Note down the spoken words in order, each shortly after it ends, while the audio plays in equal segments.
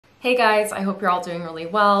Hey guys, I hope you're all doing really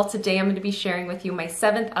well. Today I'm going to be sharing with you my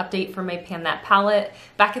 7th update for my Pan That palette.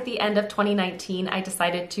 Back at the end of 2019, I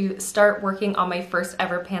decided to start working on my first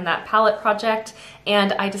ever Pan That palette project,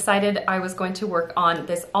 and I decided I was going to work on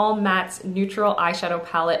this all mattes neutral eyeshadow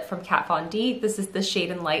palette from Kat Von D. This is the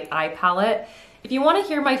Shade and Light Eye palette. If you want to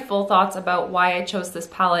hear my full thoughts about why I chose this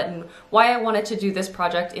palette and why I wanted to do this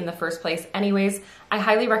project in the first place anyways, I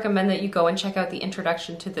highly recommend that you go and check out the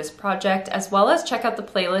introduction to this project, as well as check out the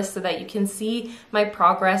playlist so that you can see my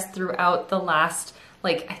progress throughout the last,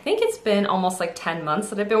 I think it's been almost 10 months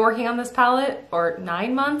that I've been working on this palette, or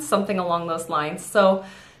 9 months, something along those lines. So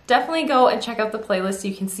definitely go and check out the playlist so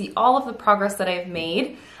you can see all of the progress that I've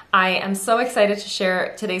made. I am so excited to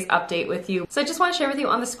share today's update with you. So I just want to share with you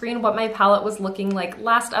on the screen what my palette was looking like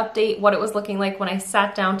last update, what it was looking like when I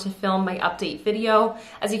sat down to film my update video.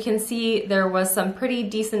 As you can see, there was some pretty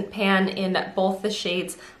decent pan in both the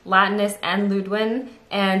shades Nudist and Ludwin,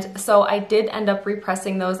 and so I did end up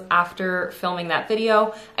repressing those after filming that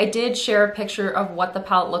video. I did share a picture of what the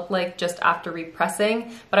palette looked like just after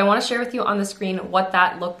repressing, but I want to share with you on the screen what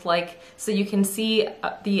that looked like so you can see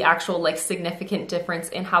the actual significant difference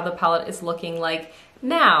in how the palette is looking like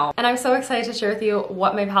now. And I'm so excited to share with you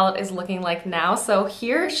what my palette is looking like now. So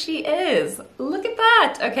here she is. Look at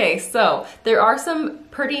that. Okay, so there are some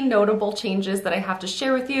pretty notable changes that I have to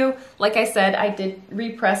share with you. Like I said, I did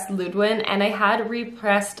repress Ludwin and I had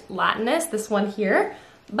repressed Nudist, this one here,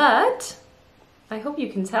 but I hope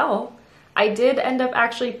you can tell, I did end up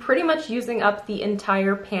actually pretty much using up the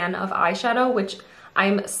entire pan of eyeshadow, which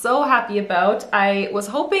I'm so happy about. I was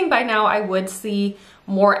hoping by now I would see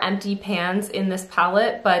more empty pans in this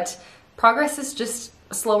palette, but progress is just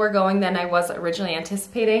slower going than I was originally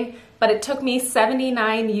anticipating. But it took me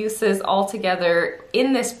 79 uses altogether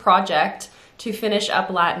in this project to finish up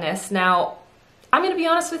Nudist. Now, I'm gonna be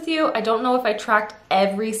honest with you, I don't know if I tracked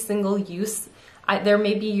every single use. There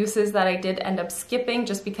may be uses that I did end up skipping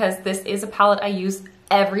just because this is a palette I use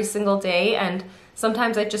every single day, and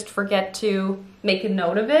sometimes I just forget to make a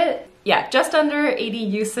note of it. Yeah, just under 80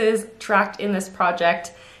 uses tracked in this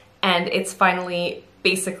project, and it's finally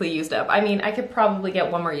basically used up. I mean, I could probably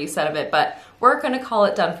get one more use out of it, but we're gonna call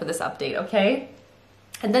it done for this update, okay?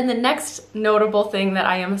 And then the next notable thing that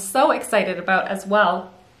I am so excited about as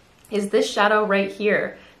well is this shadow right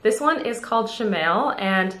here. This one is called Samael,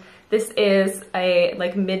 and this is a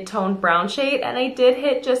mid-tone brown shade, and I did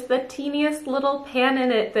hit just the teeniest little pan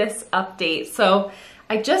in it this update. So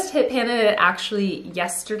I just hit pan in it actually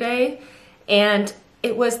yesterday, and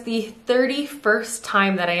it was the 31st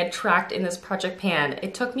time that I had tracked in this project pan.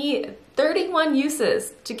 It took me 31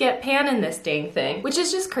 uses to get pan in this dang thing, which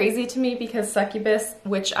is just crazy to me because Succubus,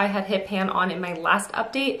 which I had hit pan on in my last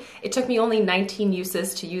update, it took me only 19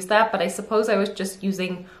 uses to use that, but I suppose I was just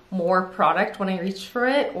using more product when I reached for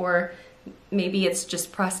it, or maybe it's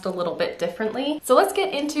just pressed a little bit differently. So let's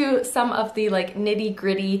get into some of the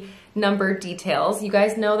nitty-gritty number details. You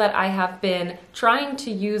guys know that I have been trying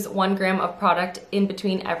to use 1 gram of product in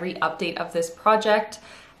between every update of this project,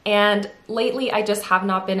 and lately I just have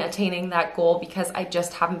not been attaining that goal because I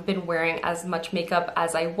just haven't been wearing as much makeup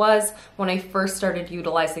as I was when I first started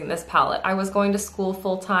utilizing this palette. I was going to school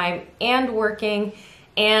full-time and working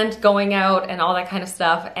and going out and all that kind of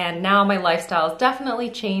stuff, and now my lifestyle has definitely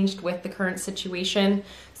changed with the current situation,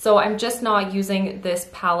 so I'm just not using this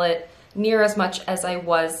palette near as much as I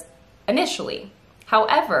was initially.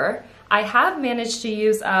 However, I have managed to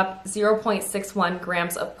use up 0.61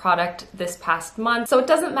 grams of product this past month, so it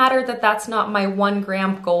doesn't matter that that's not my 1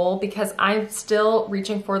 gram goal because I'm still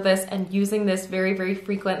reaching for this and using this very, very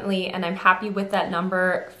frequently, and I'm happy with that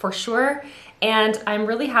number for sure. And I'm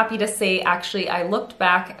really happy to say, actually, I looked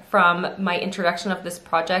back from my introduction of this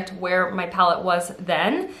project where my palette was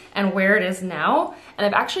then and where it is now, and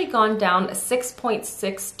I've actually gone down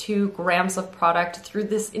 6.62 grams of product through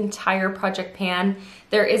this entire project pan.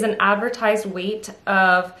 There is an advertised weight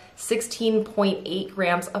of 16.8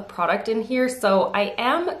 grams of product in here, so I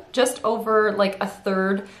am just over a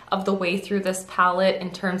third of the way through this palette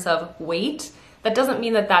in terms of weight. That doesn't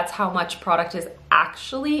mean that that's how much product is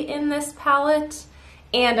actually in this palette,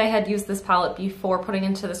 and I had used this palette before putting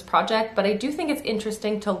into this project, but I do think it's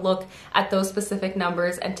interesting to look at those specific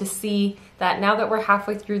numbers and to see that now that we're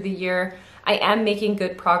halfway through the year, I am making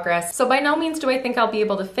good progress. So by no means do I think I'll be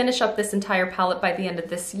able to finish up this entire palette by the end of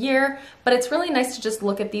this year, but it's really nice to just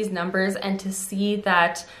look at these numbers and to see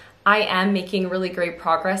that I am making really great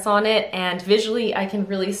progress on it, and visually I can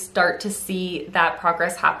really start to see that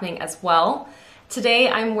progress happening as well. Today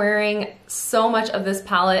I'm wearing so much of this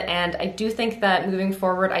palette, and I do think that moving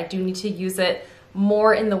forward I do need to use it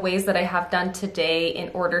more in the ways that I have done today in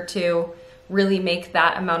order to really make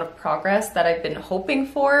that amount of progress that I've been hoping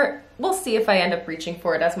for. We'll see if I end up reaching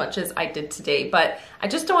for it as much as I did today, but I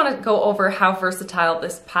just want to go over how versatile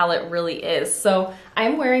this palette really is. So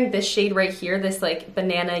I'm wearing this shade right here, this like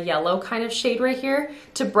banana yellow kind of shade right here,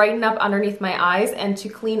 to brighten up underneath my eyes and to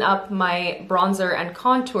clean up my bronzer and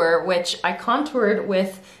contour, which I contoured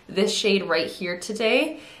with this shade right here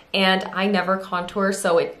today. And I never contour,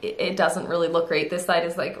 so it doesn't really look great. This side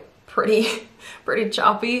is like pretty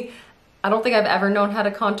choppy. I don't think I've ever known how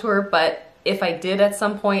to contour, but if I did at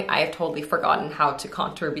some point, I have totally forgotten how to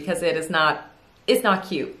contour because it's not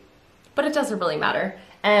cute, but it doesn't really matter.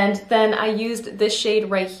 And then I used this shade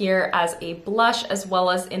right here as a blush as well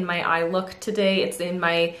as in my eye look today. It's in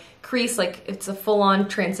my crease, like it's a full-on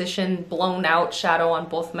transition blown out shadow on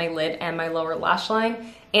both my lid and my lower lash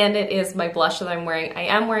line. And it is my blush that I'm wearing. I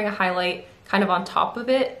am wearing a highlight kind of on top of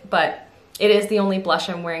it, but it is the only blush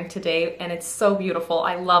I'm wearing today, and it's so beautiful.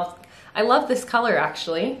 I love this color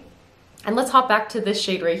actually. And let's hop back to this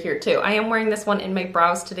shade right here too. I am wearing this one in my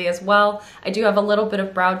brows today as well. I do have a little bit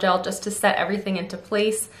of brow gel just to set everything into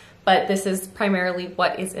place, but this is primarily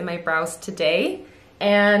what is in my brows today.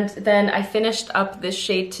 And then I finished up this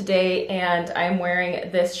shade today, and I'm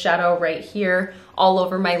wearing this shadow right here all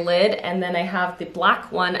over my lid, and then I have the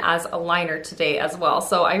black one as a liner today as well.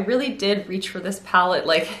 So I really did reach for this palette,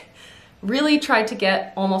 like really tried to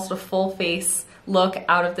get almost a full face look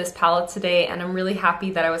out of this palette today, and I'm really happy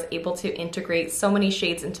that I was able to integrate so many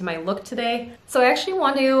shades into my look today. So I actually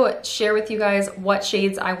want to share with you guys what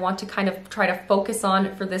shades I want to kind of try to focus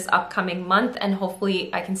on for this upcoming month, and hopefully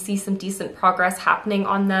I can see some decent progress happening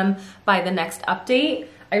on them by the next update.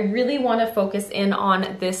 I really want to focus in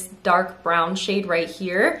on this dark brown shade right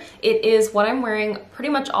here. It is what I'm wearing pretty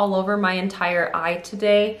much all over my entire eye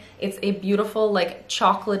today. It's a beautiful like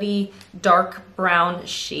chocolatey dark brown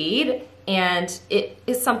shade, and it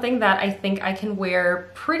is something that I think I can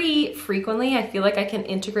wear pretty frequently. I feel like I can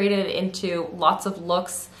integrate it into lots of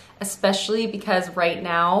looks, especially because right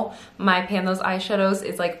now my Pan Those eyeshadows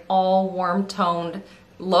is like all warm toned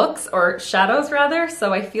looks, or shadows rather,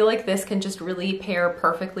 so I feel like this can just really pair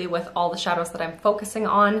perfectly with all the shadows that I'm focusing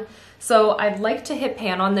on. So I'd like to hit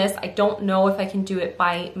pan on this. I don't know if I can do it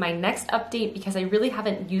by my next update because I really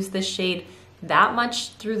haven't used this shade that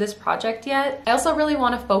much through this project yet. I also really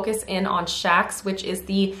want to focus in on Shax, which is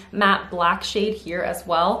the matte black shade here as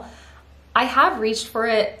well. I have reached for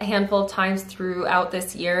it a handful of times throughout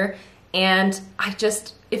this year, and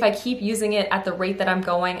if I keep using it at the rate that I'm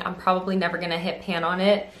going, I'm probably never gonna hit pan on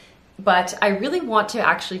it. But I really want to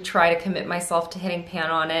actually try to commit myself to hitting pan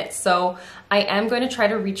on it. So I am going to try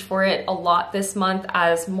to reach for it a lot this month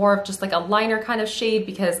as more of just like a liner kind of shade,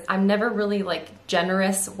 because I'm never really like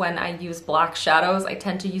generous when I use black shadows. I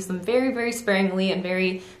tend to use them very, very sparingly and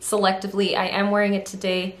very selectively. I am wearing it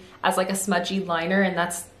today as like a smudgy liner, and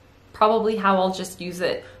that's probably how I'll just use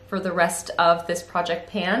it for the rest of this project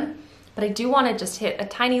pan. But I do want to just hit a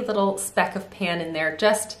tiny little speck of pan in there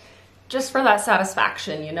just for that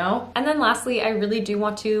satisfaction, you know? And then lastly, I really do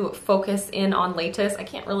want to focus in on Lattice.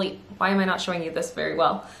 Why am I not showing you this very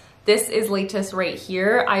well? This is Lattice right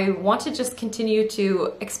here. I want to just continue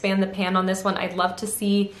to expand the pan on this one. I'd love to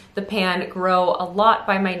see the pan grow a lot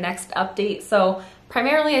by my next update. So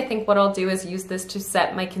primarily, I think what I'll do is use this to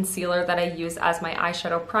set my concealer that I use as my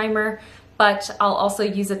eyeshadow primer, but I'll also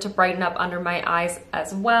use it to brighten up under my eyes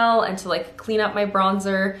as well, and to like clean up my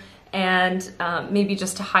bronzer, and maybe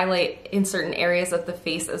just to highlight in certain areas of the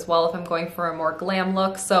face as well if I'm going for a more glam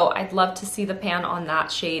look. So I'd love to see the pan on that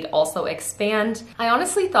shade also expand. I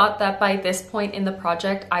honestly thought that by this point in the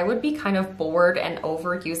project, I would be kind of bored and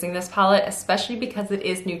over using this palette, especially because it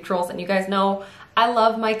is neutrals, and you guys know I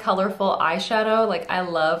love my colorful eyeshadow. Like I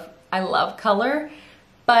love color.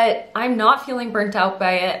 But I'm not feeling burnt out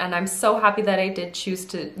by it, and I'm so happy that I did choose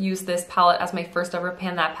to use this palette as my first ever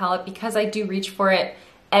Pan That palette, because I do reach for it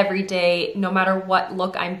every day. No matter what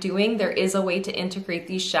look I'm doing, there is a way to integrate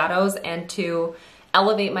these shadows and to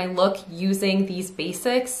elevate my look using these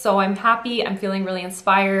basics. So I'm happy, I'm feeling really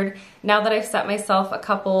inspired. Now that I've set myself a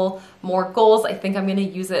couple more goals, I think I'm gonna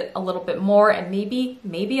use it a little bit more, and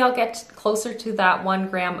maybe I'll get closer to that 1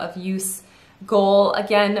 gram of use goal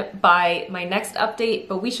again by my next update,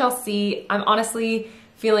 but we shall see. I'm honestly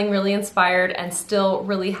feeling really inspired and still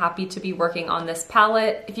really happy to be working on this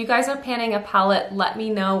palette. If you guys are panning a palette, let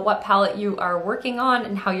me know what palette you are working on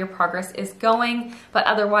and how your progress is going. But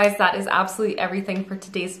otherwise, that is absolutely everything for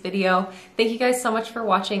today's video. Thank you guys so much for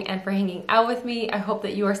watching and for hanging out with me. I hope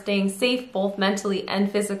that you are staying safe both mentally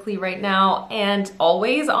and physically right now, and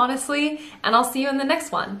always, honestly, and I'll see you in the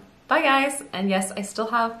next one. Bye guys. And yes, I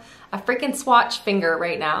still have a freaking swatch finger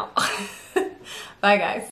right now. Bye guys.